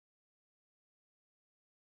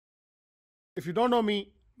If you don't know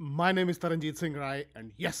me, my name is Taranjeet Singh Rai,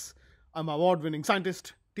 and yes, I'm an award winning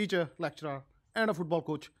scientist, teacher, lecturer, and a football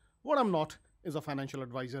coach. What I'm not is a financial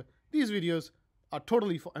advisor. These videos are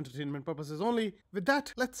totally for entertainment purposes only. With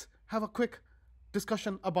that, let's have a quick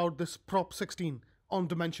discussion about this Prop 16 on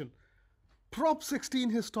Dymension. Prop 16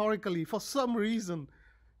 historically, for some reason,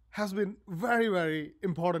 has been very, very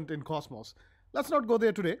important in Cosmos. Let's not go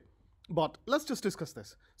there today, but let's just discuss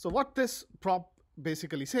this. So what this prop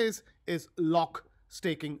basically says is lock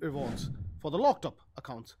staking rewards for the locked up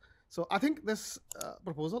accounts. So I think this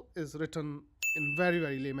proposal is written in very,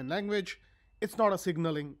 very layman language. It's not a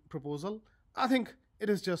signaling proposal. I think it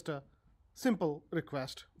is just a simple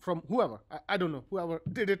request from whoever. I don't know whoever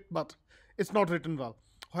did it, but it's not written well.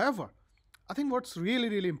 However, I think what's really,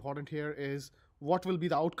 really important here is what will be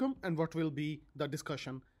the outcome and what will be the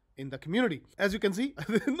discussion in the community. As you can see,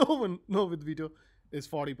 no with veto is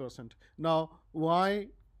 40%. Now, why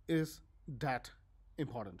is that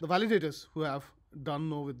important? The validators who have done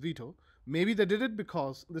no with veto, maybe they did it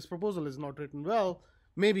because this proposal is not written well.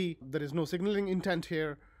 Maybe there is no signaling intent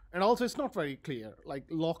here. And also, it's not very clear, like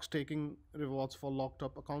lock staking rewards for locked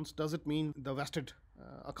up accounts. Does it mean the vested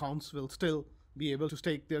accounts will still be able to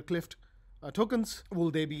stake their Clift tokens?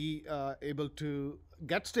 Will they be able to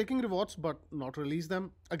get staking rewards but not release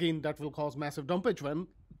them? Again, that will cause massive dumpage when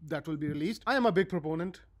that will be released. I am a big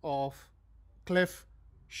proponent of Cliff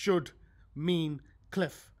should mean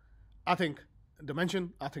Cliff. I think Dymension,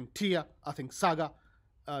 I think Tia, I think Saga,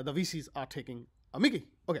 the VCs are taking a Mickey.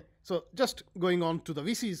 Okay, so just going on to the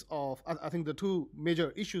VCs of, I think the two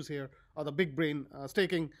major issues here are the big brain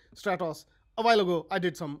staking, Stratos. A while ago, I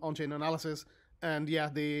did some on-chain analysis, and yeah,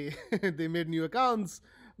 they they made new accounts,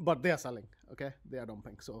 but they are selling. Okay, they are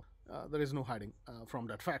dumping. So there is no hiding from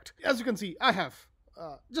that fact. As you can see, I have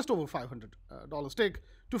just over $500 stake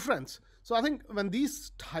to friends. So I think when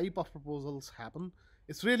these type of proposals happen,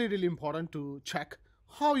 it's really, really important to check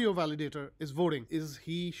how your validator is voting. Is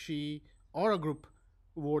he, she, or a group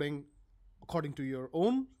voting according to your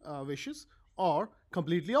own wishes or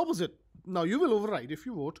completely opposite? Now, you will override. If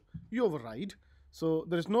you vote, you override. So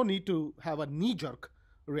there is no need to have a knee-jerk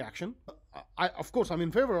reaction. Of course, I'm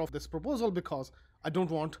in favor of this proposal because I don't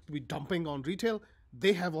want to be dumping on retail.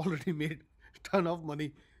 They have already made a ton of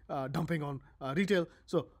money dumping on retail.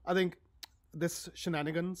 So I think this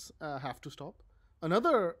shenanigans have to stop.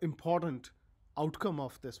 Another important outcome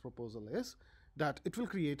of this proposal is that it will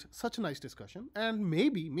create such a nice discussion, and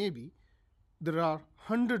maybe there are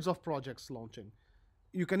hundreds of projects launching.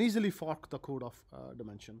 You can easily fork the code of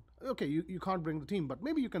Dymension. Okay, you can't bring the team, but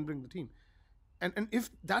maybe you can bring the team. And if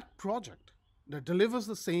that project that delivers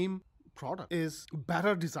the same product is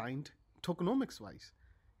better designed tokenomics-wise,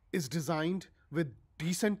 is designed with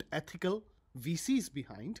decent ethical VCs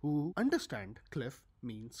behind who understand Cliff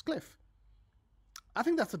means Cliff, I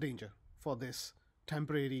think that's a danger for this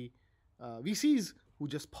temporary VCs who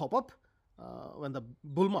just pop up when the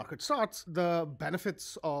bull market starts. The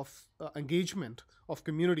benefits of engagement of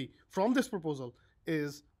community from this proposal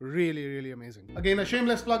is really, really amazing. Again, a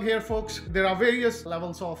shameless plug here, folks. There are various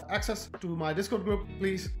levels of access to my Discord group.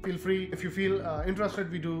 Please feel free. If you feel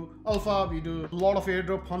interested, we do alpha, we do a lot of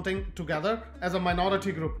airdrop hunting together as a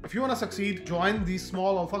minority group. If you want to succeed, join these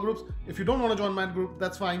small alpha groups. If you don't want to join my group,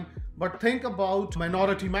 that's fine. But think about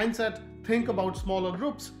minority mindset, think about smaller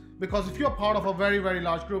groups, because if you're part of a very, very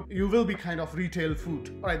large group, you will be kind of retail food.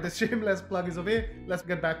 All right, the shameless plug is away. Let's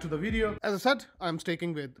get back to the video. As I said, I'm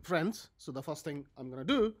staking with friends. So the first thing I'm gonna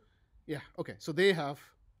do, yeah, okay. So they have,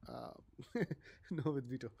 no with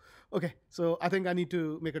veto. Okay, so I think I need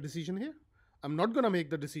to make a decision here. I'm not gonna make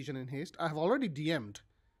the decision in haste. I have already DM'd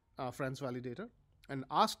friends validator and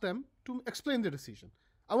asked them to explain the decision.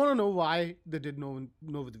 I wanna know why they did no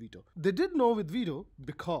with veto. They did no with veto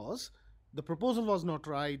because the proposal was not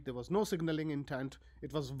right. There was no signaling intent.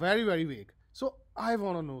 It was very, very vague. So I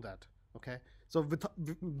want to know that. Okay. So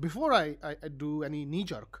before I do any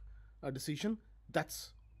knee-jerk decision,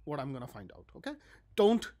 that's what I'm going to find out. Okay.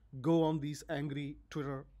 Don't go on these angry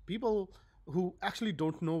Twitter people who actually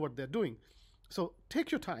don't know what they're doing. So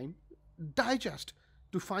take your time, digest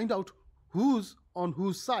to find out who's on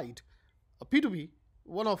whose side. P2P,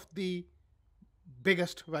 one of the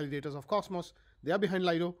biggest validators of Cosmos, they are behind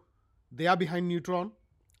Lido. They are behind Neutron.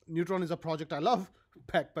 Neutron is a project I love,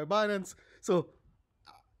 backed by Binance. So,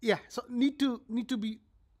 yeah. So need to be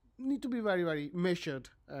very, very measured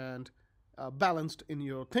and balanced in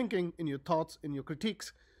your thinking, in your thoughts, in your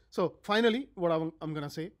critiques. So finally, what I'm gonna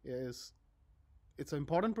say is, it's an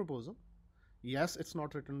important proposal. Yes, it's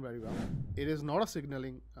not written very well. It is not a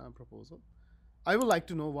signaling proposal. I would like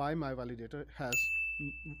to know why my validator has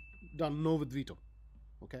done no with veto.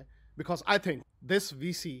 Okay. because I think this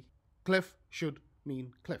VC cliff should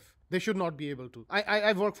mean cliff. They should not be able to.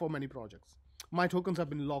 I've worked for many projects. My tokens have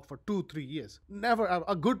been locked for 2-3 years. Never,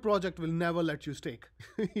 a good project will never let you stake,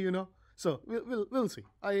 you know. So we'll see.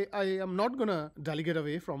 I am not gonna delegate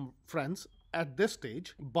away from friends at this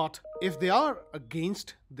stage, but if they are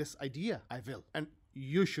against this idea, I will. And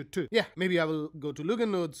you should too. Yeah, maybe I will go to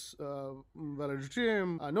Lugan Nodes,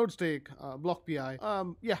 Validarium, NodeStake,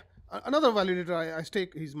 BlockPI. Yeah, another validator I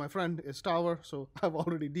stake, he's my friend, is Tower, so I've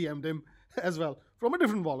already DM'd him as well from a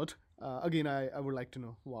different wallet. Again, I would like to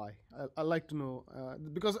know why. I like to know,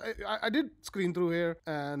 because I did screen through here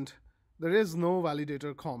and there is no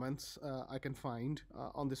validator comments I can find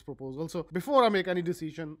on this proposal. So before I make any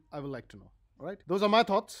decision, I would like to know. All right, those are my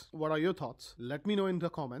thoughts. What are your thoughts? Let me know in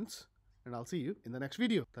the comments, and I'll see you in the next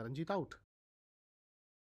video. Taranjeet out.